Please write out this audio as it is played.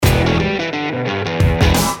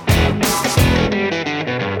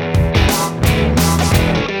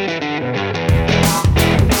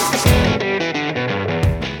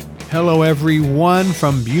Hello, everyone,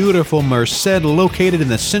 from beautiful Merced, located in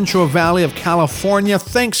the Central Valley of California.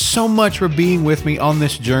 Thanks so much for being with me on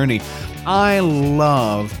this journey. I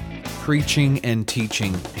love preaching and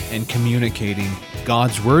teaching and communicating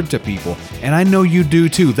God's Word to people, and I know you do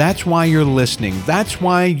too. That's why you're listening. That's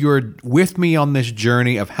why you're with me on this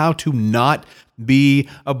journey of how to not be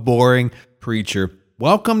a boring preacher.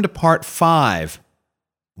 Welcome to part 5.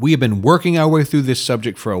 We have been working our way through this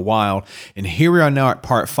subject for a while, and here we are now at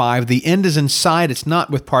part 5. The end is in sight. It's not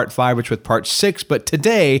with part 5, it's with part 6, but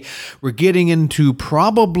today we're getting into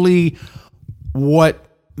probably what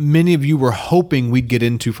many of you were hoping we'd get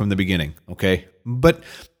into from the beginning, okay? But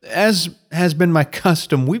as has been my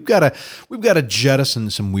custom, we've got to jettison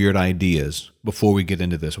some weird ideas before we get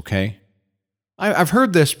into this, okay? I've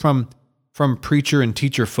heard this from preacher and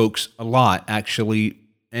teacher folks a lot, actually.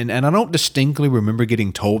 And I don't distinctly remember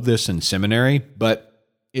getting told this in seminary, but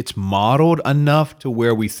it's modeled enough to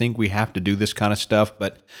where we think we have to do this kind of stuff.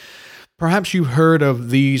 But perhaps you've heard of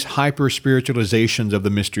these hyper-spiritualizations of the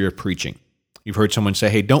mystery of preaching. You've heard someone say,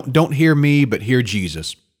 hey, don't hear me, but hear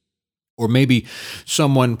Jesus. Or maybe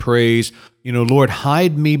someone prays, Lord,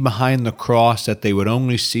 hide me behind the cross that they would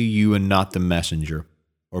only see you and not the messenger.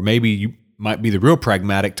 Or maybe you might be the real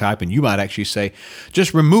pragmatic type, and you might actually say,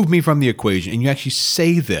 just remove me from the equation. And you actually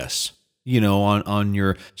say this, on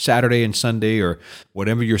your Saturday and Sunday or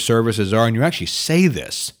whatever your services are, and you actually say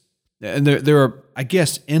this. And there are, I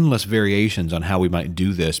guess, endless variations on how we might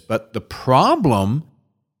do this. But the problem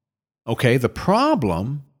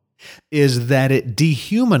is that it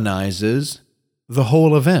dehumanizes the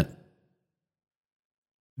whole event.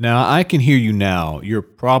 Now, I can hear you now. You're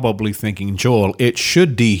probably thinking, Joel, it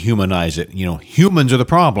should dehumanize it. Humans are the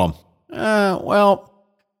problem. Well,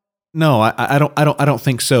 no, I don't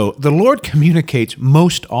think so. The Lord communicates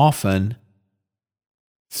most often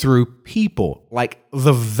through people, like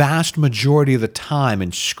the vast majority of the time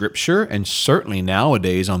in Scripture, and certainly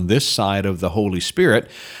nowadays on this side of the Holy Spirit,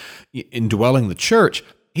 indwelling the church.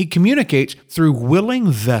 He communicates through willing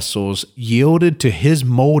vessels yielded to His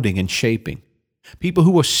molding and shaping. People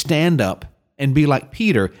who will stand up and be like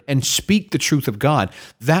Peter and speak the truth of God.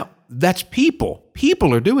 That's people.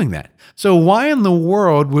 People are doing that. So why in the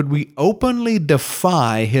world would we openly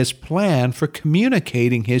defy His plan for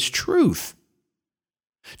communicating His truth?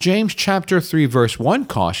 James chapter 3 verse 1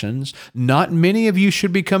 cautions, not many of you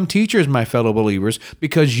should become teachers, my fellow believers,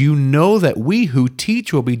 because you know that we who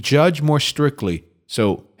teach will be judged more strictly.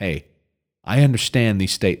 So, hey, I understand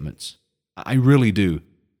these statements. I really do.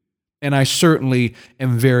 And I certainly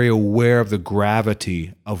am very aware of the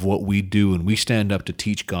gravity of what we do when we stand up to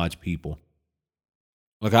teach God's people.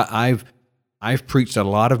 Look, I've preached a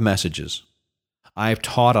lot of messages. I've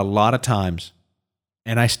taught a lot of times,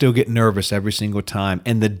 and I still get nervous every single time.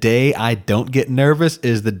 And the day I don't get nervous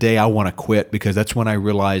is the day I want to quit, because that's when I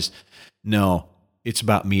realize, no, it's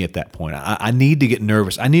about me at that point. I need to get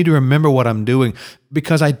nervous. I need to remember what I'm doing,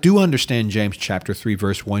 because I do understand James chapter 3,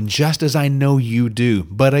 verse 1, just as I know you do.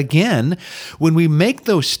 But again, when we make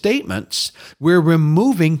those statements, we're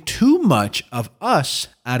removing too much of us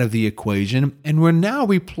out of the equation, and we're now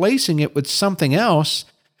replacing it with something else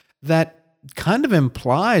that kind of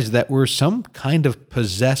implies that we're some kind of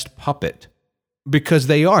possessed puppet, because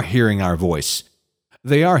they are hearing our voice.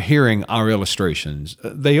 They are hearing our illustrations.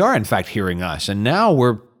 They are, in fact, hearing us. And now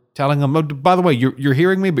we're telling them, oh, by the way, you're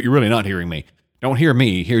hearing me, but you're really not hearing me. Don't hear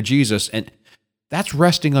me, hear Jesus. And that's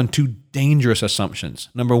resting on two dangerous assumptions.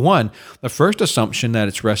 Number one, the first assumption that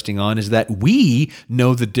it's resting on is that we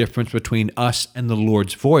know the difference between us and the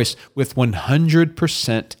Lord's voice with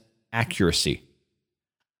 100% accuracy.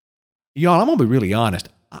 Y'all, I'm going to be really honest.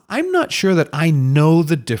 I'm not sure that I know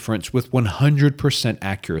the difference with 100%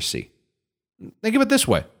 accuracy. Think of it this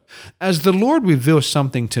way. As the Lord reveals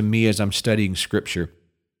something to me as I'm studying Scripture,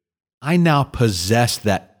 I now possess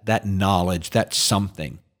that knowledge, that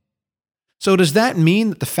something. So does that mean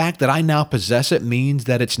that the fact that I now possess it means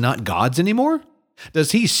that it's not God's anymore?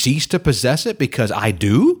 Does He cease to possess it because I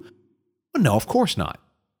do? Well, no, of course not.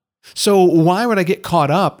 So why would I get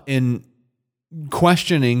caught up in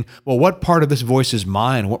questioning, well, what part of this voice is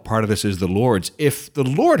mine? What part of this is the Lord's? If the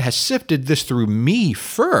Lord has sifted this through me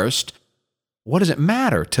first, what does it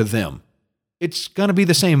matter to them? It's going to be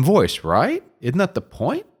the same voice, right? Isn't that the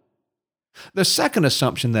point? The second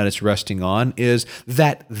assumption that it's resting on is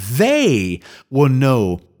that they will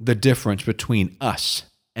know the difference between us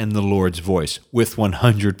and the Lord's voice with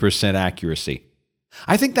 100% accuracy.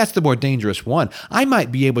 I think that's the more dangerous one. I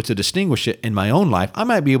might be able to distinguish it in my own life. I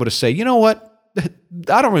might be able to say, you know what?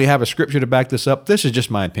 I don't really have a scripture to back this up. This is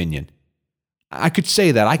just my opinion. I could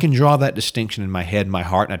say that. I can draw that distinction in my head, my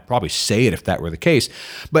heart, and I'd probably say it if that were the case.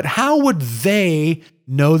 But how would they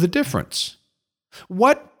know the difference?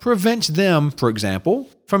 What prevents them, for example,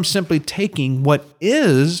 from simply taking what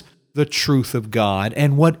is the truth of God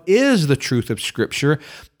and what is the truth of Scripture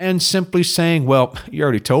and simply saying, well, you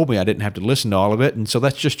already told me I didn't have to listen to all of it, and so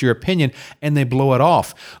that's just your opinion, and they blow it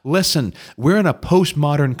off. Listen, we're in a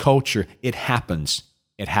postmodern culture. It happens.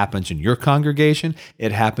 It happens in your congregation.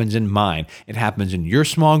 It happens in mine. It happens in your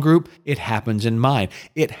small group. It happens in mine.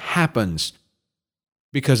 It happens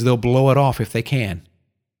because they'll blow it off if they can.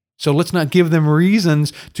 So let's not give them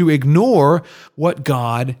reasons to ignore what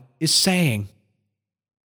God is saying.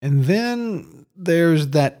 And then there's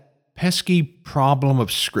that pesky problem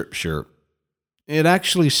of Scripture. It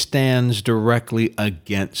actually stands directly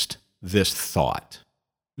against this thought.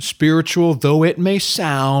 Spiritual though it may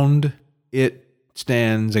sound, it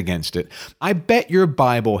stands against it. I bet your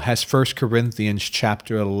Bible has 1 Corinthians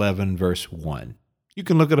chapter 11, verse 1. You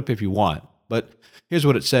can look it up if you want, but here's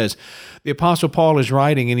what it says. The Apostle Paul is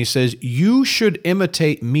writing, and he says, "You should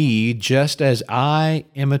imitate me just as I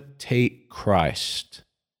imitate Christ."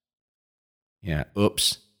 Yeah,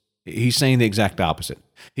 oops. He's saying the exact opposite.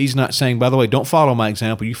 He's not saying, by the way, don't follow my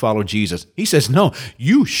example, you follow Jesus. He says, no,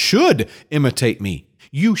 you should imitate me.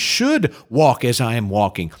 You should walk as I am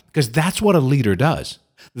walking, because that's what a leader does.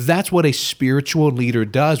 That's what a spiritual leader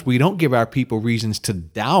does. We don't give our people reasons to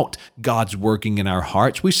doubt God's working in our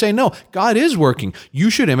hearts. We say, no, God is working.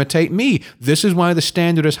 You should imitate me. This is why the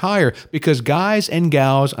standard is higher, because guys and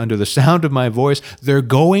gals under the sound of my voice, they're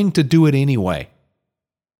going to do it anyway.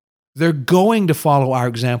 They're going to follow our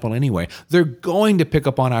example anyway. They're going to pick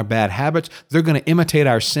up on our bad habits. They're going to imitate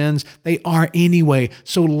our sins. They are anyway.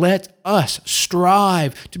 So let us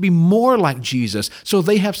strive to be more like Jesus so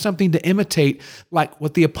they have something to imitate, like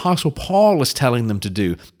what the Apostle Paul is telling them to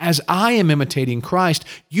do. As I am imitating Christ,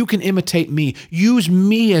 you can imitate me. Use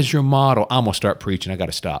me as your model. I'm going to start preaching. I got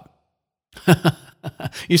to stop.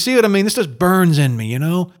 You see what I mean? This just burns in me,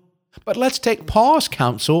 But let's take Paul's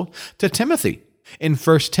counsel to Timothy. In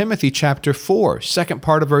 1 Timothy chapter 4, second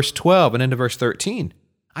part of verse 12 and into verse 13.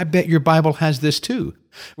 I bet your Bible has this too,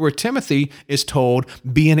 where Timothy is told,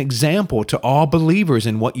 be an example to all believers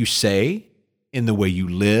in what you say, in the way you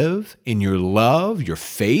live, in your love, your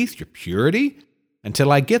faith, your purity.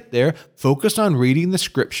 Until I get there, focus on reading the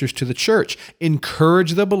Scriptures to the church.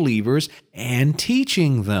 Encourage the believers and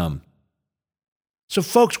teaching them. So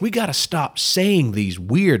folks, we got to stop saying these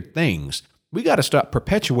weird things. We got to stop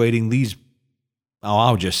perpetuating these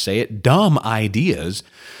I'll just say it, dumb ideas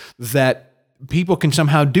that people can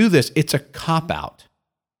somehow do this. It's a cop-out.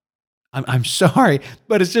 I'm sorry,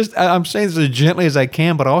 but it's just, I'm saying this as gently as I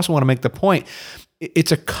can, but I also want to make the point.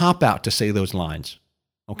 It's a cop-out to say those lines,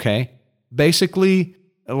 okay? Basically,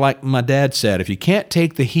 like my dad said, if you can't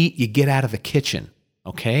take the heat, you get out of the kitchen,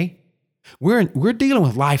 okay? We're dealing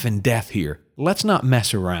with life and death here. Let's not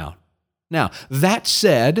mess around. Now, that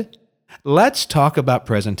said, let's talk about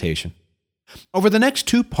presentation. Over the next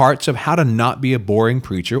 2 parts of how to not be a boring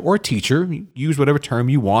preacher or teacher, use whatever term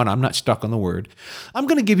you want, I'm not stuck on the word, I'm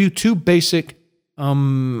going to give you 2 basic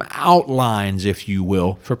outlines, if you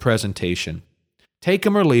will, for presentation. Take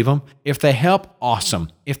them or leave them. If they help,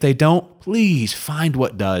 awesome. If they don't, please find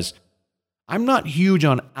what does. I'm not huge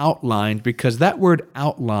on outlines because that word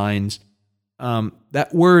outlines, that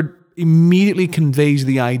word immediately conveys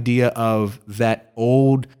the idea of that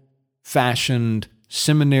old-fashioned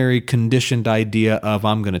seminary conditioned idea of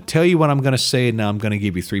I'm going to tell you what I'm going to say, now I'm going to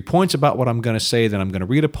give you 3 points about what I'm going to say, then I'm going to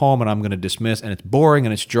read a poem and I'm going to dismiss, and it's boring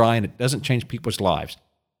and it's dry and it doesn't change people's lives.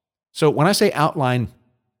 So when I say outline,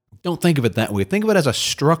 don't think of it that way. Think of it as a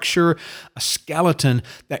structure, a skeleton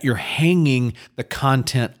that you're hanging the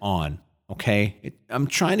content on, okay? I'm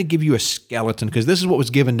trying to give you a skeleton because this is what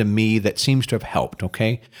was given to me that seems to have helped,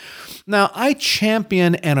 okay? Now, I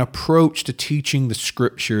champion an approach to teaching the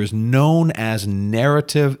Scriptures known as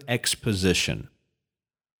narrative exposition.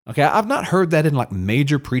 Okay, I've not heard that in like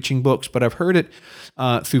major preaching books, but I've heard it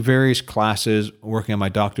through various classes working on my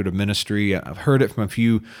doctorate of ministry. I've heard it from a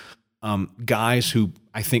few guys who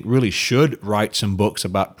I think really should write some books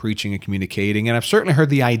about preaching and communicating, and I've certainly heard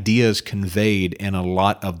the ideas conveyed in a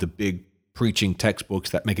lot of the big preaching textbooks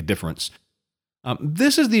that make a difference.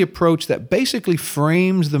 This is the approach that basically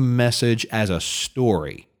frames the message as a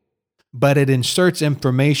story, but it inserts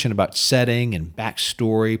information about setting and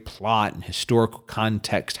backstory, plot, and historical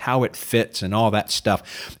context, how it fits, and all that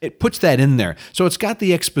stuff. It puts that in there. So it's got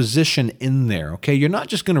the exposition in there, okay? You're not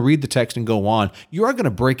just going to read the text and go on. You are going to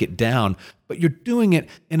break it down, but you're doing it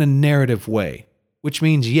in a narrative way. which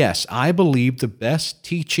means, yes, I believe the best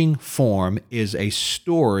teaching form is a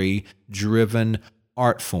story-driven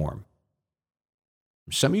art form.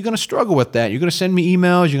 Some of you are going to struggle with that. You're going to send me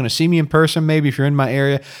emails. You're going to see me in person, maybe if you're in my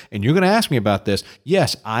area, and you're going to ask me about this.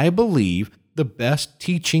 Yes, I believe the best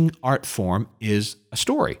teaching art form is a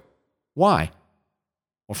story. Why?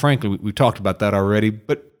 Well, frankly, we've talked about that already,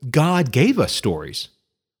 but God gave us stories.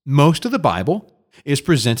 Most of the Bible is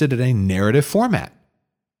presented in a narrative format.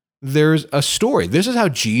 There's a story. This is how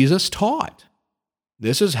Jesus taught.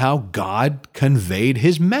 This is how God conveyed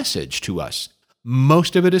his message to us.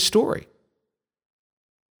 Most of it is story.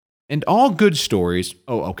 And all good stories,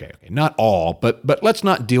 not all, but let's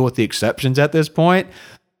not deal with the exceptions at this point.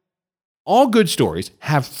 All good stories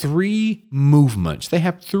have three movements. They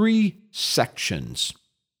have three sections: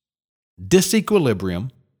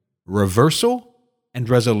 disequilibrium, reversal, and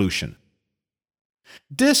resolution.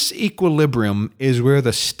 Disequilibrium is where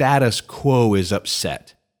the status quo is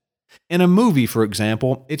upset. In a movie, for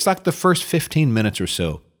example, it's like the first 15 minutes or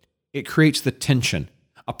so. It creates the tension,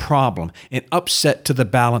 a problem, an upset to the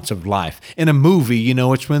balance of life. In a movie,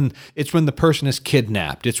 it's when the person is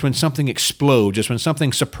kidnapped. It's when something explodes. It's when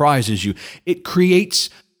something surprises you. It creates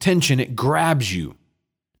tension. It grabs you.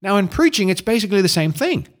 Now, in preaching, it's basically the same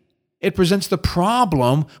thing. It presents the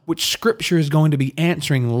problem which Scripture is going to be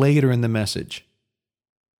answering later in the message.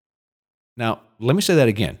 Now, let me say that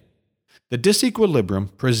again. The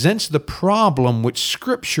disequilibrium presents the problem which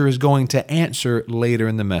Scripture is going to answer later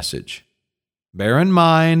in the message. Bear in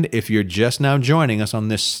mind, if you're just now joining us on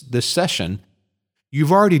this session,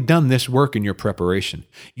 you've already done this work in your preparation.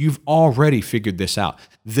 You've already figured this out.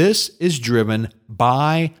 This is driven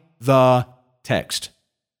by the text.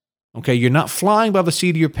 Okay, you're not flying by the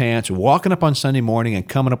seat of your pants, walking up on Sunday morning and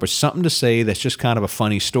coming up with something to say that's just kind of a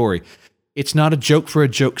funny story. It's not a joke for a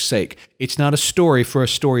joke's sake. It's not a story for a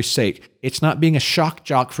story's sake. It's not being a shock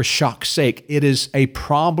jock for shock's sake. It is a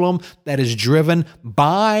problem that is driven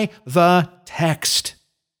by the text.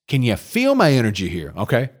 Can you feel my energy here?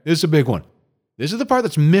 Okay, this is a big one. This is the part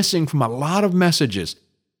that's missing from a lot of messages.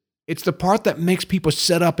 It's the part that makes people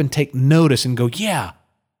sit up and take notice and go, yeah,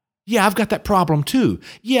 I've got that problem too.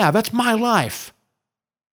 Yeah, that's my life.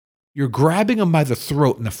 You're grabbing them by the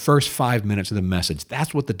throat in the first 5 minutes of the message.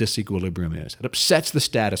 That's what the disequilibrium is. It upsets the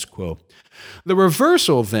status quo. The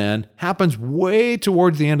reversal then happens way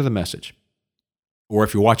towards the end of the message. Or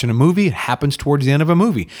if you're watching a movie, it happens towards the end of a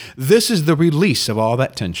movie. This is the release of all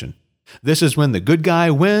that tension. This is when the good guy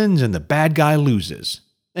wins and the bad guy loses.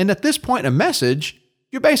 And at this point in a message,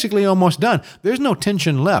 you're basically almost done. There's no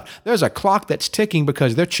tension left. There's a clock that's ticking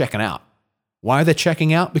because they're checking out. Why are they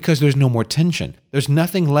checking out? Because there's no more tension. There's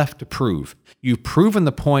nothing left to prove. You've proven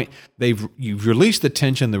the point. You've released the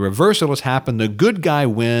tension. The reversal has happened. The good guy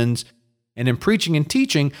wins. And in preaching and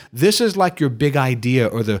teaching, this is like your big idea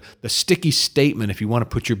or the sticky statement if you want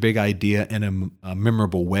to put your big idea in a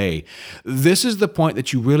memorable way. This is the point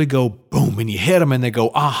that you really go boom and you hit them and they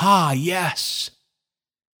go, aha, yes.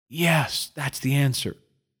 Yes, that's the answer.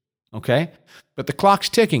 Okay? But the clock's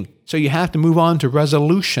ticking, so you have to move on to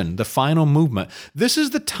resolution, the final movement. This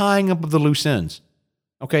is the tying up of the loose ends.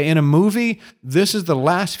 Okay, in a movie, this is the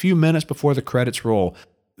last few minutes before the credits roll.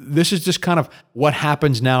 This is just kind of what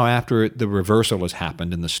happens now after the reversal has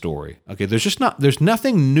happened in the story. Okay, there's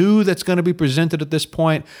nothing new that's going to be presented at this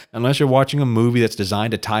point, unless you're watching a movie that's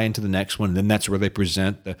designed to tie into the next one. Then that's where they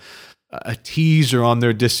present a teaser on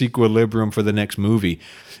their disequilibrium for the next movie.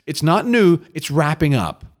 It's not new, it's wrapping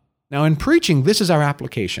up. Now, in preaching, this is our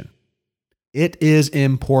application. It is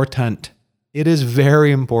important. It is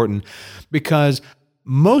very important because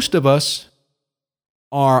most of us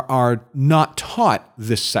are not taught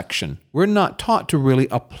this section. We're not taught to really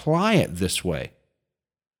apply it this way.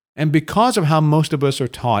 And because of how most of us are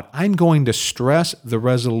taught, I'm going to stress the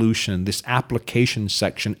resolution, this application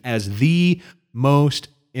section, as the most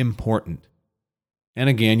important. And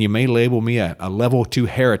again, you may label me a level 2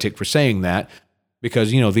 heretic for saying that,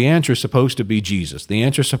 because, the answer is supposed to be Jesus. The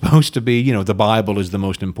answer is supposed to be, the Bible is the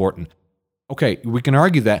most important. Okay, we can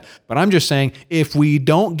argue that, but I'm just saying if we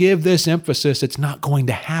don't give this emphasis, it's not going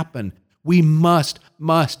to happen. We must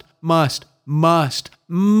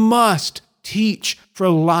teach for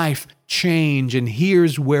life change, and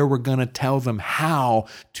here's where we're going to tell them how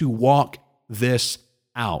to walk this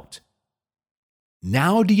out.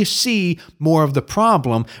 Now do you see more of the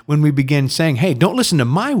problem when we begin saying, hey, don't listen to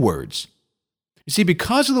my words. You see,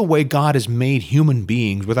 because of the way God has made human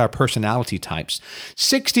beings with our personality types,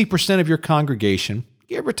 60% of your congregation,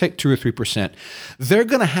 give or take 2 or 3%, they're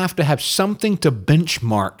going to have something to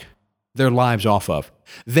benchmark their lives off of.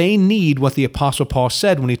 They need what the Apostle Paul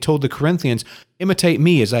said when he told the Corinthians, imitate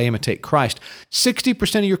me as I imitate Christ.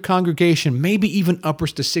 60% of your congregation, maybe even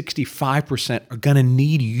upwards to 65%, are going to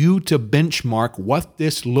need you to benchmark what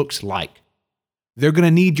this looks like. They're going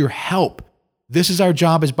to need your help. This is our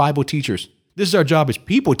job as Bible teachers. This is our job as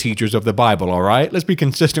people teachers of the Bible, all right? Let's be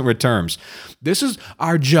consistent with terms. This is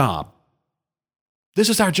our job. This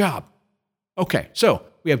is our job. Okay, so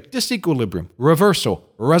we have disequilibrium, reversal,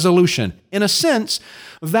 resolution. In a sense,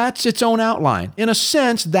 that's its own outline. In a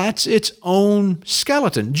sense, that's its own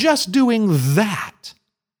skeleton. Just doing that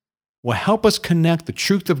will help us connect the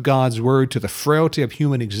truth of God's word to the frailty of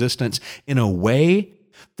human existence in a way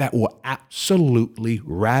that will absolutely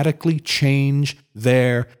radically change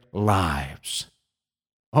their lives.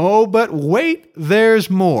 Oh, but wait, there's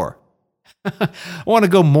more. I want to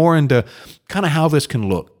go more into kind of how this can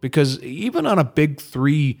look, because even on a big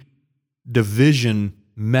 3-division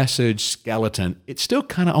message skeleton, it's still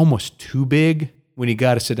kind of almost too big when you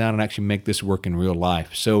got to sit down and actually make this work in real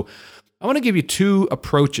life. So I want to give you 2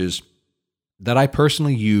 approaches that I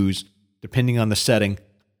personally use, depending on the setting,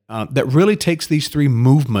 that really takes these 3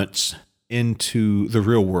 movements into the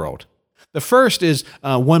real world. The first is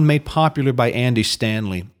one made popular by Andy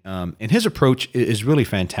Stanley, and his approach is really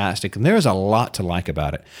fantastic, and there's a lot to like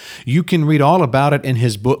about it. You can read all about it in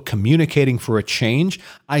his book, Communicating for a Change.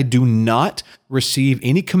 I do not receive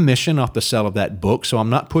any commission off the sale of that book, so I'm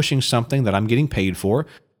not pushing something that I'm getting paid for,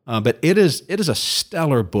 but it is a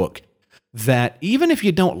stellar book that even if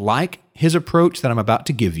you don't like his approach that I'm about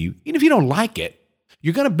to give you, even if you don't like it,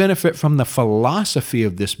 you're going to benefit from the philosophy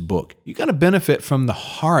of this book. You're going to benefit from the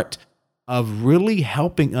heart of really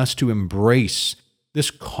helping us to embrace this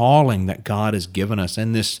calling that God has given us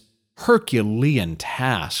and this Herculean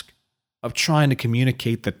task of trying to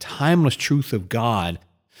communicate the timeless truth of God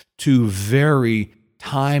to very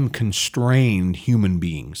time-constrained human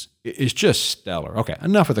beings. It's just stellar. Okay,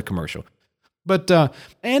 enough of the commercial. But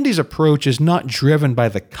Andy's approach is not driven by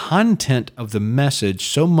the content of the message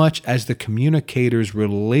so much as the communicator's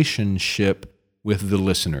relationship with the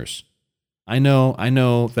listeners. I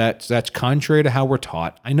know that's contrary to how we're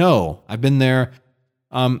taught. I know, I've been there.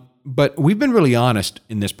 But we've been really honest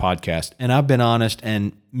in this podcast, and I've been honest,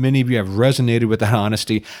 and many of you have resonated with that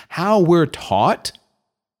honesty. How we're taught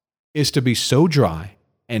is to be so dry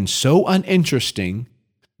and so uninteresting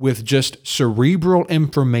with just cerebral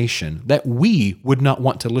information that we would not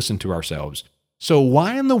want to listen to ourselves. So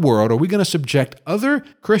why in the world are we going to subject other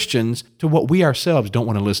Christians to what we ourselves don't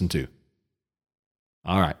want to listen to?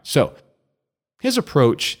 All right, so his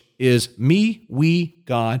approach is me, we,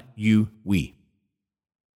 God, you, we.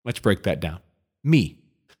 Let's break that down. Me.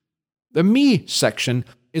 The me section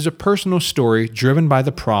is a personal story driven by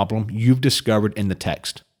the problem you've discovered in the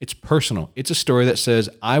text. It's personal. It's a story that says,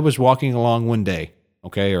 I was walking along one day,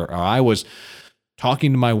 okay, or I was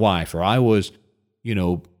talking to my wife, or I was,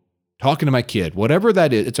 talking to my kid. Whatever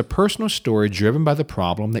that is, it's a personal story driven by the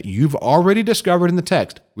problem that you've already discovered in the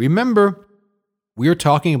text. Remember, we are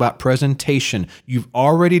talking about presentation. You've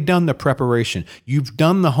already done the preparation. You've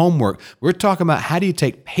done the homework. We're talking about how do you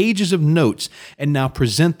take pages of notes and now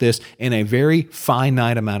present this in a very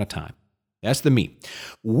finite amount of time. That's the me.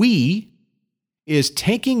 We is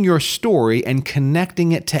taking your story and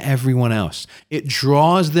connecting it to everyone else. It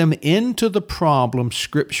draws them into the problem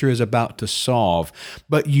Scripture is about to solve,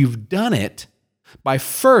 but you've done it by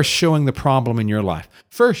first showing the problem in your life,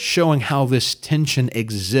 first showing how this tension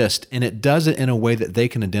exists, and it does it in a way that they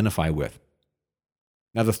can identify with.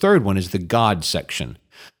 Now, the third one is the God section.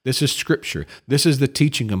 This is Scripture. This is the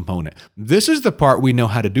teaching component. This is the part we know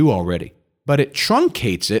how to do already, but it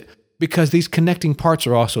truncates it because these connecting parts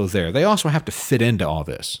are also there. They also have to fit into all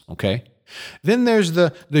this, okay? Then there's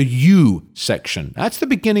the you section. That's the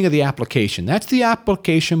beginning of the application. That's the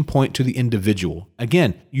application point to the individual.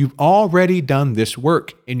 Again, you've already done this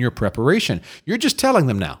work in your preparation. You're just telling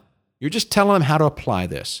them now. You're just telling them how to apply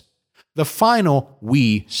this. The final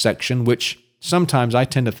we section, which sometimes I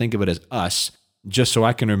tend to think of it as us, just so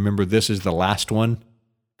I can remember this is the last one,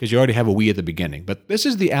 because you already have a we at the beginning. But this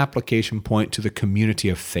is the application point to the community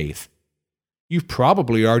of faith. You've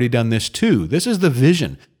probably already done this too. This is the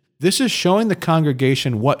vision. This is showing the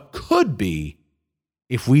congregation what could be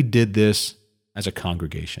if we did this as a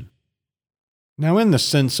congregation. Now, in the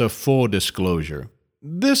sense of full disclosure,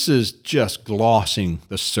 this is just glossing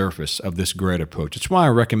the surface of this great approach. It's why I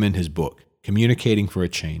recommend his book, Communicating for a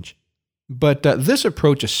Change. But this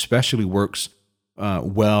approach especially works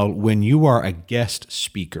well when you are a guest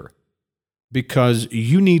speaker, because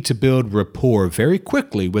you need to build rapport very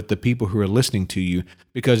quickly with the people who are listening to you,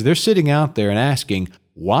 because they're sitting out there and asking,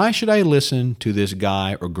 why should I listen to this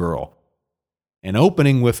guy or girl? And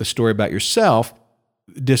opening with a story about yourself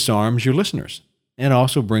disarms your listeners and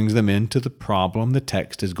also brings them into the problem the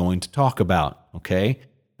text is going to talk about, okay?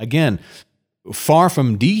 Again, far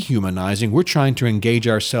from dehumanizing, we're trying to engage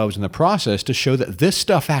ourselves in the process to show that this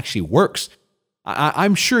stuff actually works.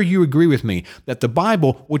 I'm sure you agree with me that the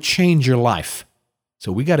Bible will change your life.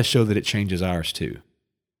 So we got to show that it changes ours too.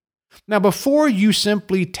 Now, before you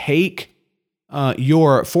simply take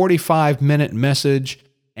your 45-minute message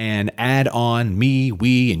and add on me,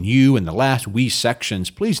 we, and you in the last we sections,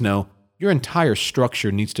 please know your entire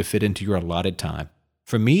structure needs to fit into your allotted time.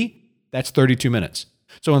 For me, that's 32 minutes.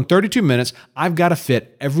 So in 32 minutes, I've got to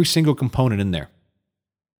fit every single component in there.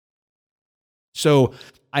 So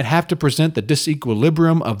I'd have to present the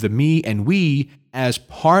disequilibrium of the me and we as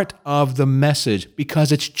part of the message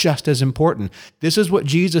because it's just as important. This is what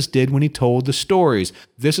Jesus did when he told the stories.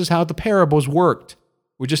 This is how the parables worked.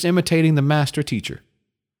 We're just imitating the master teacher.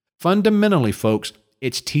 Fundamentally, folks,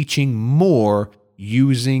 it's teaching more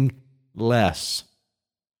using less.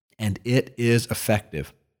 And it is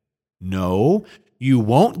effective. No, you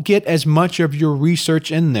won't get as much of your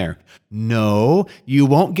research in there. No, you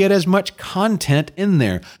won't get as much content in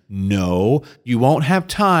there. No, you won't have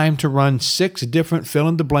time to run 6 different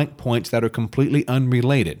fill-in-the-blank points that are completely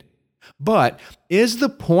unrelated. But is the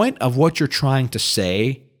point of what you're trying to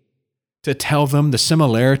say to tell them the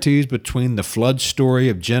similarities between the flood story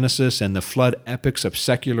of Genesis and the flood epics of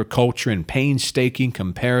secular culture in painstaking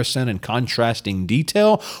comparison and contrasting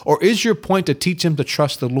detail? Or is your point to teach them to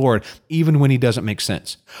trust the Lord even when he doesn't make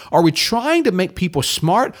sense? Are we trying to make people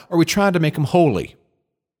smart or are we trying to make them holy?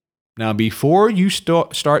 Now, before you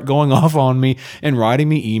start going off on me and writing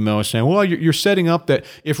me emails saying, well, you're setting up that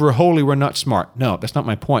if we're holy, we're not smart. No, that's not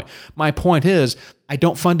my point. My point is, I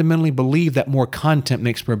don't fundamentally believe that more content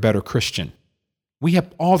makes me a better Christian. We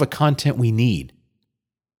have all the content we need.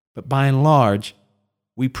 But by and large,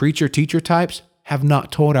 we preacher-teacher types have not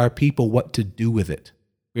told our people what to do with it.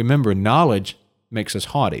 Remember, knowledge makes us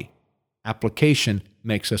haughty. Application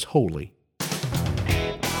makes us holy.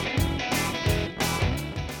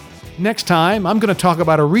 Next time, I'm going to talk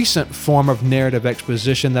about a recent form of narrative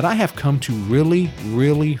exposition that I have come to really,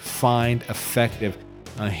 really find effective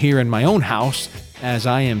here in my own house as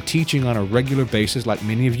I am teaching on a regular basis like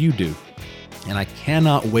many of you do. And I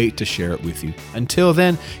cannot wait to share it with you. Until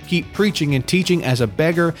then, keep preaching and teaching as a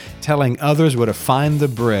beggar, telling others where to find the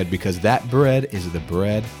bread, because that bread is the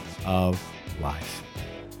bread of life.